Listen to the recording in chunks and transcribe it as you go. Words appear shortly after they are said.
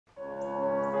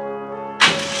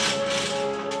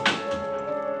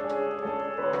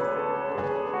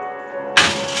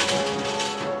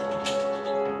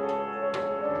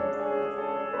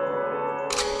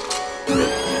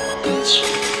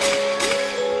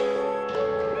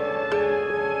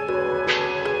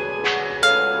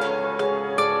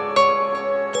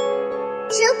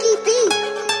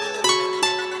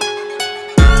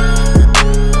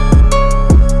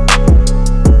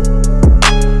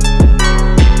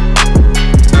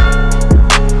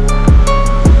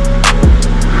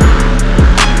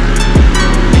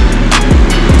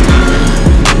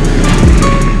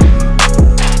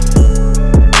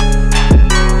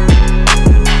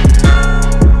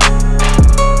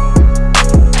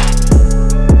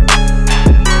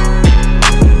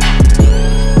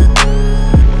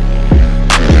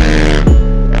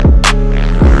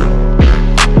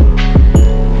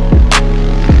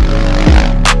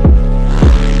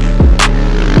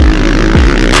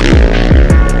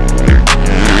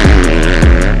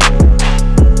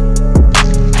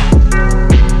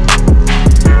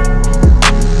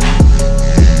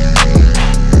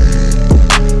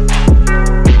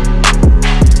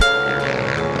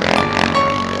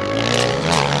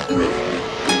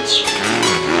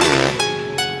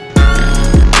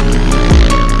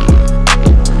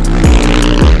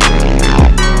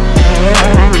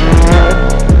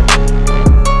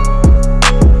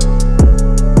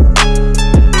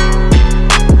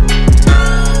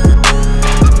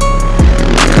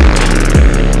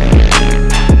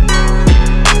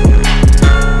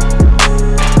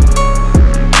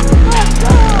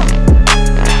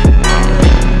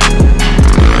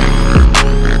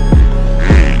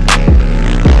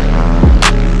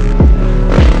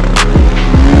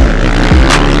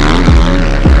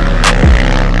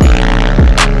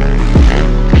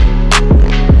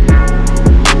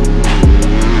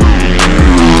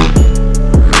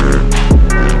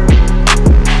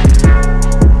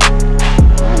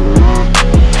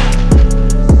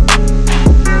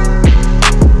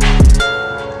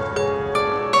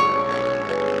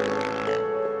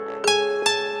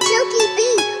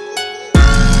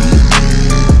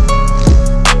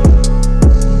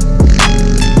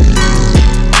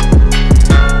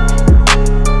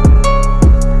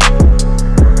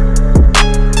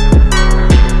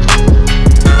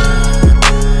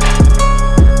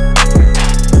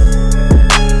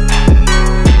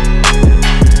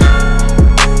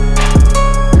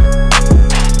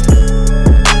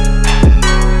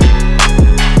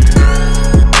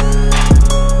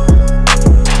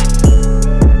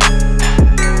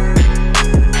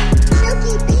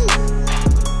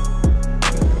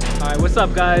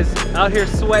up, guys? Out here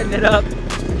sweating it up.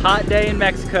 Hot day in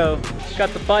Mexico. Got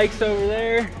the bikes over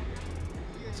there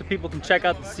so people can check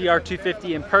out the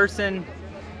CR250 in person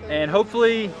and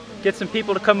hopefully get some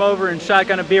people to come over and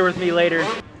shotgun a beer with me later.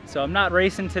 So I'm not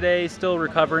racing today, still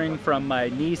recovering from my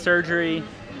knee surgery.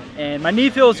 And my knee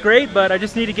feels great, but I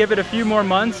just need to give it a few more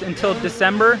months until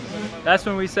December. That's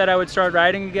when we said I would start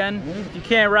riding again. If you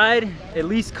can't ride, at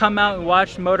least come out and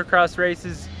watch motocross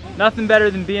races. Nothing better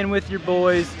than being with your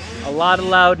boys, a lot of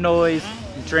loud noise,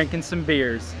 and drinking some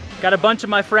beers. Got a bunch of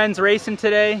my friends racing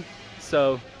today,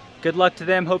 so good luck to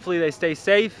them. Hopefully they stay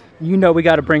safe. You know we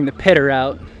gotta bring the Pedro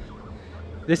out.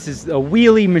 This is a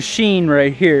wheelie machine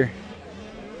right here.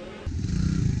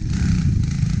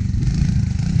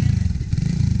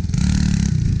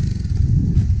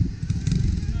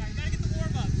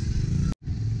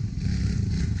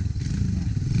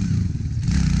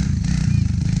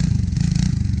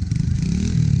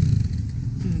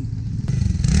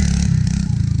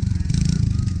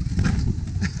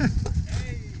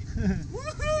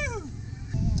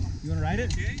 You wanna ride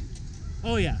it?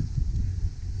 Oh yeah.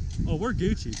 Oh, we're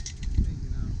Gucci.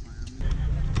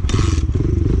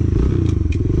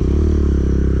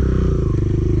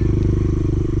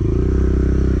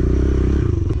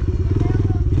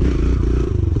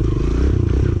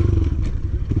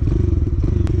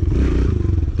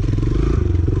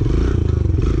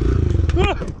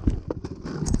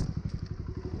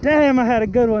 Damn, I had a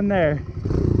good one there.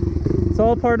 It's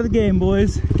all part of the game,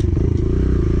 boys.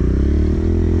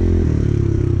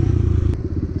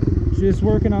 Just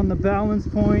working on the balance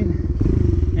point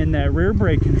and that rear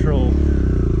brake control.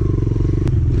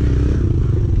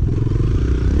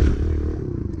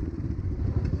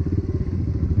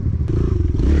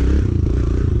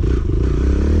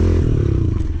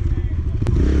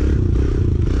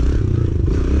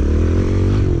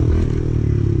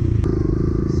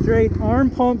 Straight arm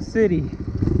pump city.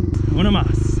 Una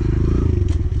más.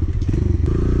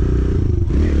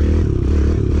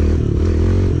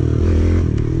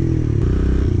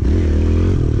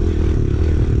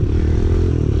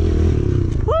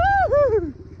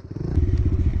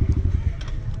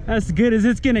 That's as good as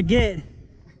it's gonna get.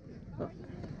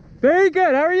 Very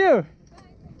good, how are you?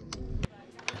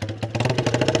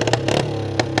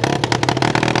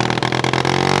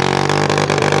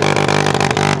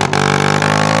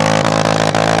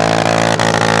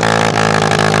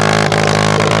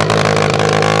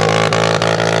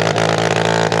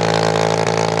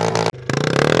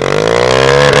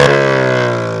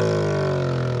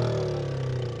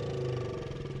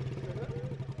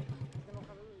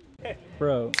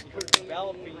 Bro.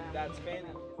 Developing that Spanish.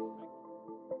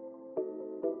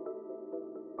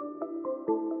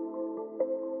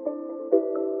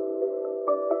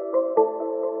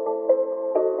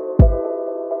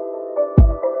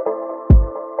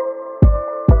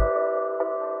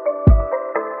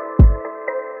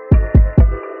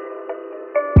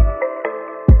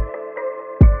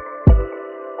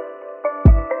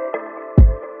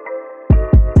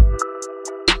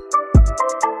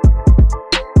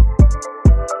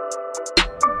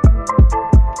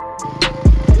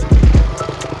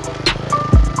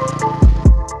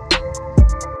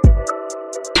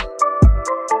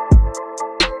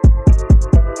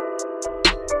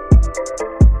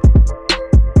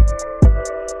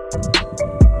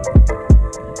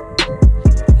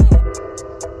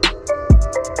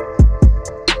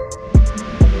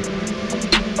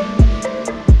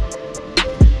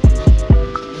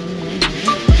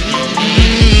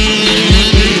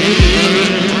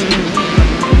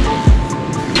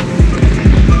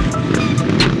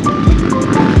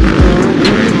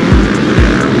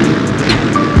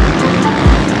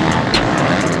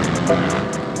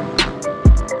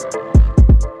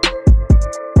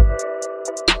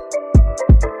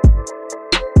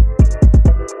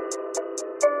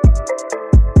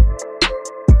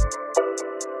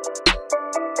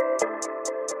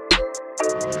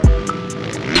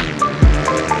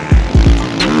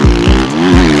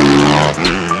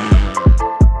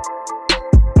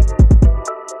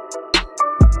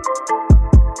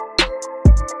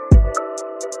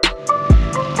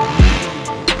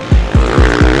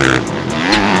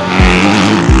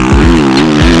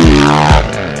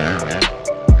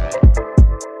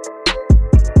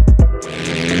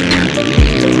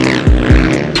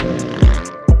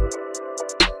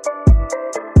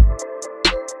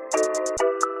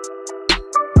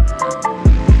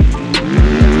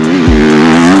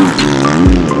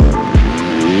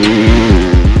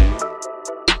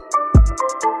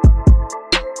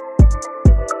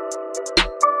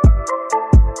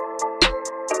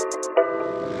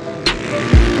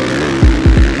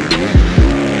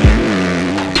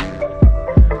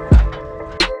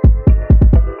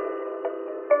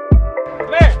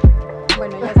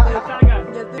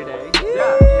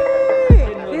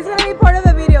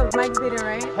 bike dinner,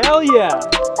 right? Hell yeah.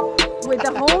 With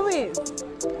the homies.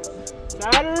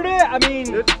 Saturday, I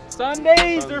mean,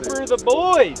 Sundays are for the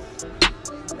boys.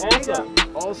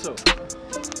 Also.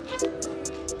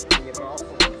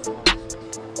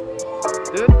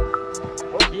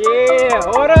 Yeah,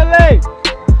 órale.